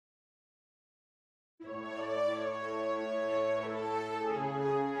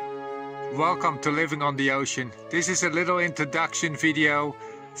Welcome to Living on the Ocean. This is a little introduction video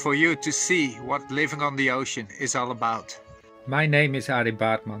for you to see what living on the ocean is all about. My name is Arie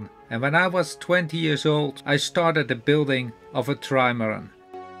Baartman, and when I was 20 years old I started the building of a trimaran.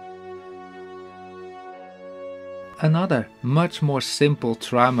 Another, much more simple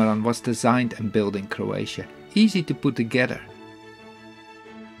trimaran was designed and built in Croatia, easy to put together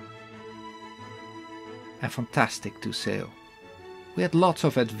and fantastic to sail. We had lots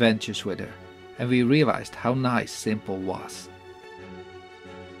of adventures with her, and we realized how nice simple was.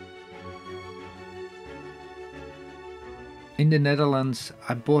 In the Netherlands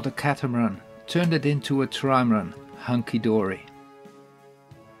I bought a catamaran, turned it into a trimaran, Hunky-Dory.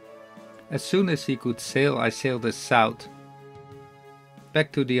 As soon as he could sail I sailed us south,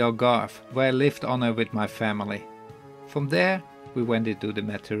 back to the Algarve, where I lived on her with my family. From there we went into the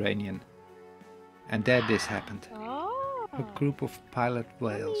Mediterranean. And there this happened. A group of pilot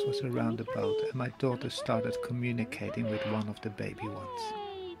whales was around the boat and my daughter started communicating with one of the baby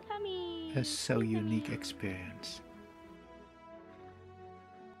ones. A so unique experience.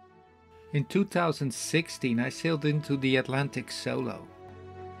 In 2016 I sailed into the Atlantic solo.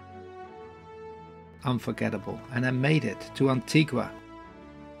 Unforgettable, and I made it to Antigua.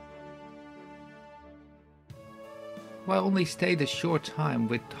 Well, I only stayed a short time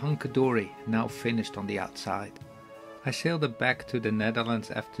with Hunky-Dory, now finished on the outside. I sailed back to the Netherlands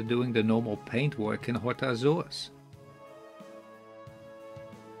after doing the normal paint work in Horta Azores.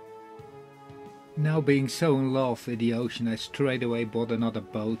 Now being so in love with the ocean, I straight away bought another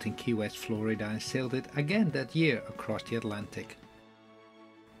boat in Key West, Florida and sailed it again that year across the Atlantic.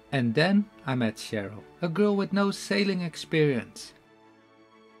 And then I met Cheryl, a girl with no sailing experience.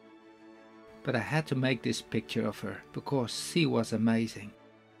 But I had to make this picture of her because she was amazing.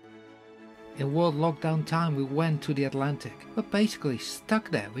 In world lockdown time we went to the Atlantic, but basically stuck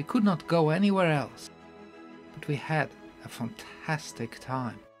there. We could not go anywhere else. But we had a fantastic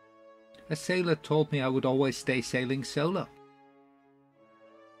time. A sailor told me I would always stay sailing solo.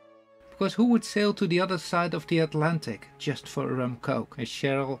 Because who would sail to the other side of the Atlantic just for a rum coke? And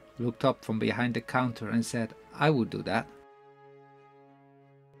Cheryl looked up from behind the counter and said, I would do that.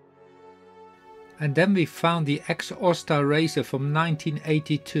 And then we found the ex-Osta racer from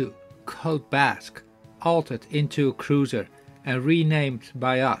 1982. Code Basque, altered into a cruiser and renamed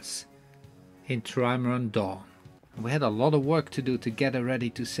by us in Trimaran Dawn. We had a lot of work to do to get her ready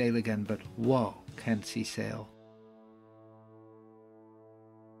to sail again, but whoa, can she sail.